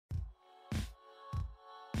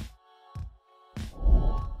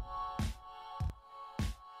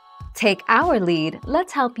Take our lead,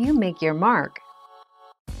 let's help you make your mark.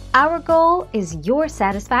 Our goal is your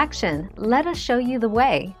satisfaction. Let us show you the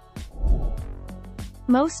way.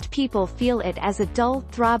 Most people feel it as a dull,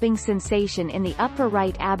 throbbing sensation in the upper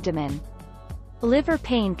right abdomen. Liver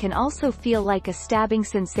pain can also feel like a stabbing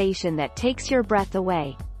sensation that takes your breath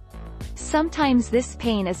away. Sometimes this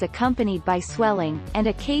pain is accompanied by swelling, and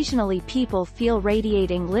occasionally people feel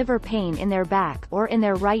radiating liver pain in their back or in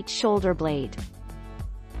their right shoulder blade.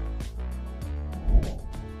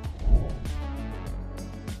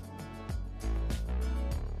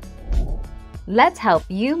 Let's help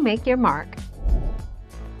you make your mark.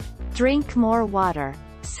 Drink more water.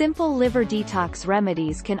 Simple liver detox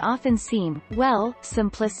remedies can often seem, well,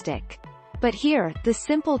 simplistic. But here, the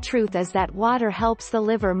simple truth is that water helps the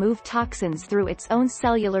liver move toxins through its own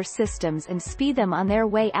cellular systems and speed them on their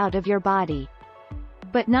way out of your body.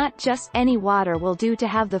 But not just any water will do to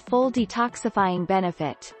have the full detoxifying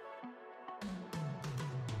benefit.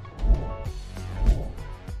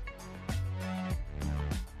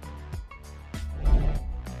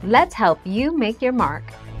 Let's help you make your mark.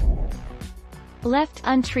 Left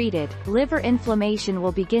untreated, liver inflammation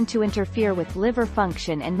will begin to interfere with liver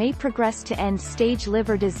function and may progress to end-stage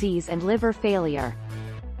liver disease and liver failure.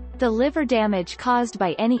 The liver damage caused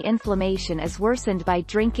by any inflammation is worsened by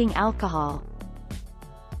drinking alcohol.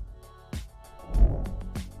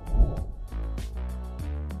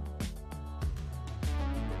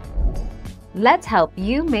 Let's help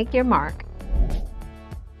you make your mark.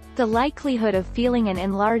 The likelihood of feeling an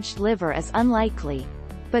enlarged liver is unlikely,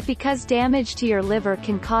 but because damage to your liver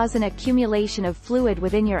can cause an accumulation of fluid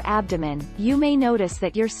within your abdomen, you may notice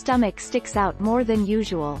that your stomach sticks out more than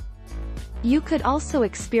usual. You could also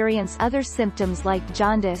experience other symptoms like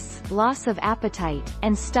jaundice, loss of appetite,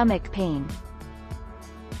 and stomach pain.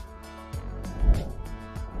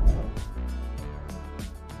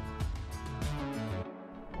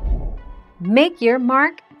 Make your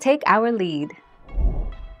mark, take our lead.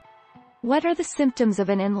 What are the symptoms of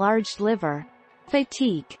an enlarged liver?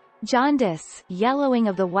 Fatigue, jaundice, yellowing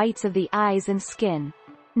of the whites of the eyes and skin,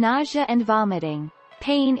 nausea and vomiting,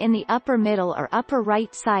 pain in the upper middle or upper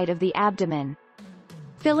right side of the abdomen,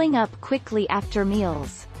 filling up quickly after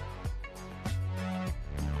meals.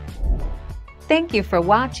 Thank you for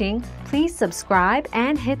watching. Please subscribe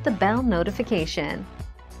and hit the bell notification.